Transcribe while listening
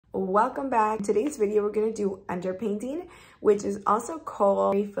welcome back. In today's video, we're going to do underpainting, which is also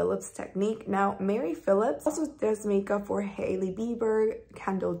called Mary Phillip'S technique. Now, Mary Phillip'S also does makeup for Hailey, Bieber,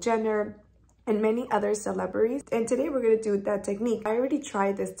 Kendall Jenner, and many other celebrities. And today we're going to do that technique. I already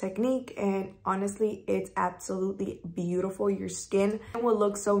tried this technique and honestly, it's absolutely beautiful. Your skin will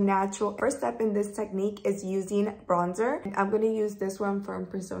look so natural. First step in this technique is using bronzer. I'm going to use this one from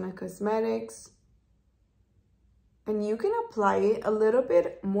Persona Cosmetics. And you can apply it a little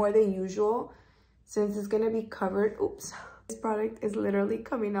bit more than usual since it's going to be covered. Oops, this product is literally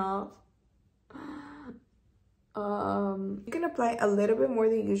coming off. You can apply a little bit more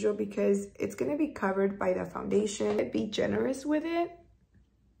than usual because it's going to be covered by the foundation. Be generous with it.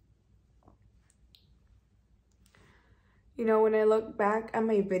 You know, when I look back at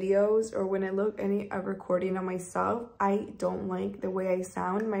my videos or when I look any recording of myself, I don't like the way I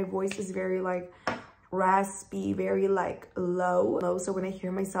sound. My voice is very like raspy, very like low. So when I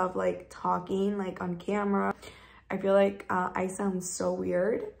hear myself like talking like on camera, I feel like I sound so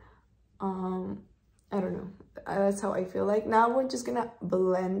weird. I don't know. That's how I feel like. Now we're just gonna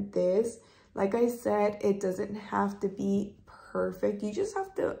blend this. Like I said, it doesn't have to be perfect. You just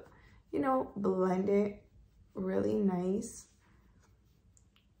have to, you know, blend it really nice.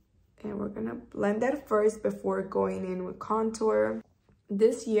 And we're gonna blend that first before going in with contour.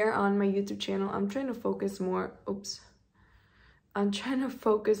 This year on my YouTube channel, I'm trying to focus more, I'm trying to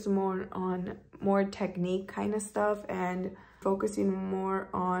focus more on more technique kind of stuff and focusing more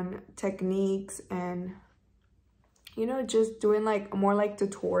on techniques and, you know, just doing like more like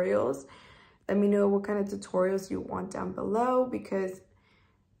tutorials. Let me know what kind of tutorials you want down below because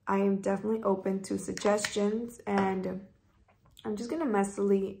I am definitely open to suggestions, and I'm just gonna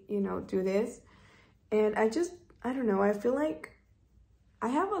messily, you know, do this. And I don't know, I feel like I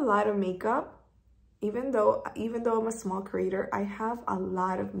have a lot of makeup. Even though I'm a small creator, I have a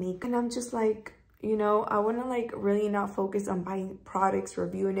lot of makeup, and I'm just like, you know, I want to like really not focus on buying products,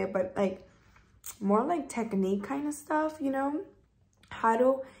 reviewing it, but like more like technique kind of stuff, you know, how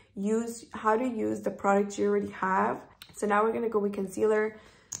to use the products you already have. So now we're gonna go with concealer.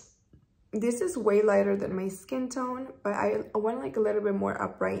 This is way lighter than my skin tone, but I want like a little bit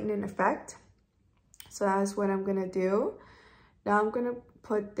more brightening effect. So that's what I'm gonna do. Now I'm gonna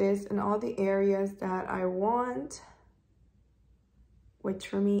put this in all the areas that I want, which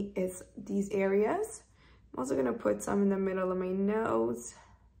for me is these areas. I'm also gonna put some in the middle of my nose.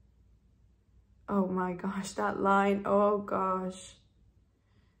 Oh my gosh, that line, oh gosh.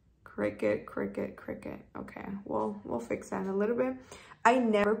 Cricket. Okay, we'll fix that in a little bit. I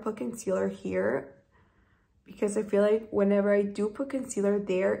never put concealer here because I feel like whenever I do put concealer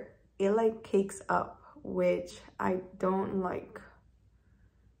there, it like cakes up, which I don't like.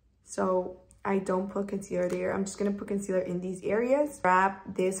 So I don't put concealer there. I'm just gonna put concealer in these areas. Grab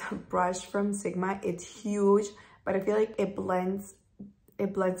this brush from Sigma. It's huge, but I feel like it blends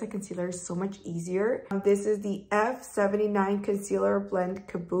the concealer so much easier. This is the F79 Concealer Blend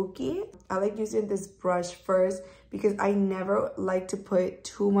Kabuki. I like using this brush first because I never like to put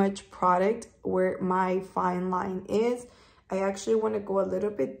too much product where my fine line is. I actually want to go a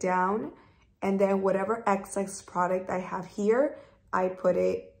little bit down, and then whatever excess product I have here, I put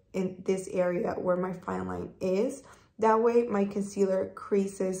it in this area where my fine line is. That way my concealer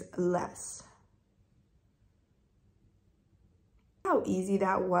creases less. How easy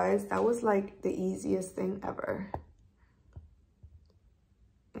that was. That was like the easiest thing ever.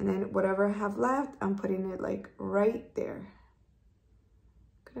 And then whatever I have left, I'm putting it like right there.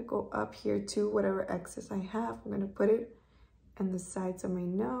 I'm gonna go up here too, whatever excess I have, I'm gonna put it on the sides of my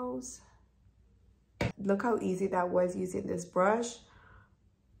nose. Look how easy that was using this brush.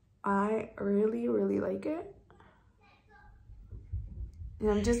 I really like it. And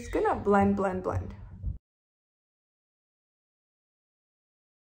I'm just gonna blend.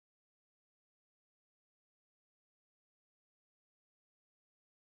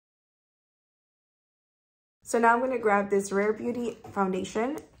 So now I'm gonna grab this Rare Beauty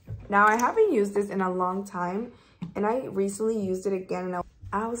foundation. Now I haven't used this in a long time, and I recently used it again, and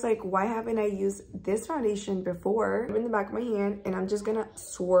I was like, why haven't I used this foundation before? I'm in the back of my hand, and I'm just gonna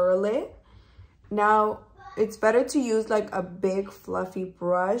swirl it. Now, it's better to use like a big fluffy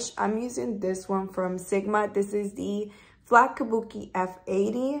brush. I'm using this one from Sigma. This is the Flat Kabuki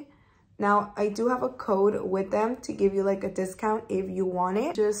F80. Now, I do have a code with them to give you like a discount if you want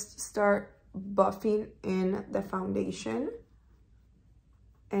it. Just start buffing in the foundation.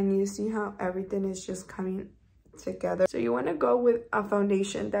 And you see how everything is just coming together. So you want to go with a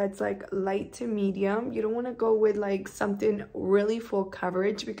foundation that's like light to medium. You don't want to go with like something really full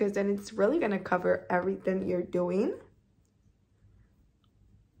coverage because then it's really going to cover everything you're doing.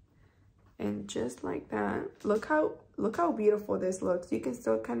 And just like that, look how beautiful this looks. You can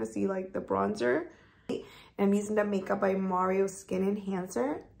still kind of see like the bronzer. I'm using the Makeup by Mario Skin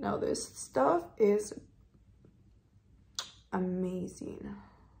Enhancer. Now this stuff is amazing.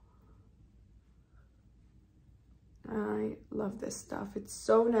 I love this stuff. It's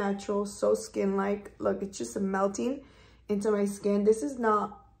so natural, so skin-like. Look, it's just melting into my skin. This is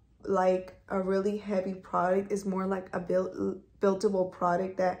not like a really heavy product. It's more like a buildable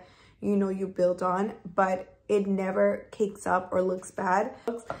product that you know you build on, but it never cakes up or looks bad.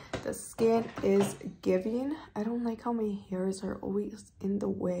 The skin is giving. I don't like how my hairs are always in the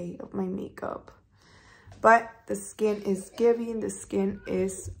way of my makeup, but the skin is giving. The skin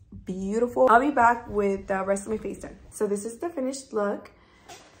is beautiful. I'll be back with the rest of my face done. So this is the finished look.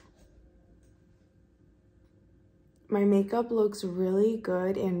 My makeup looks really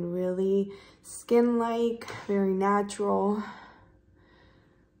good and really skin-like, very natural.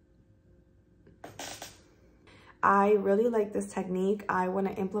 I really like this technique. I want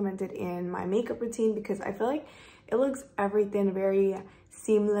to implement it in my makeup routine because I feel like it looks everything very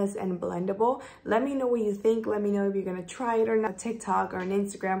seamless and blendable. Let me know what you think. Let me know if you're gonna try it or not. TikTok or on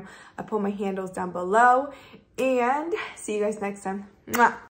Instagram. I'll put my handles down below. And see you guys next time. Mwah!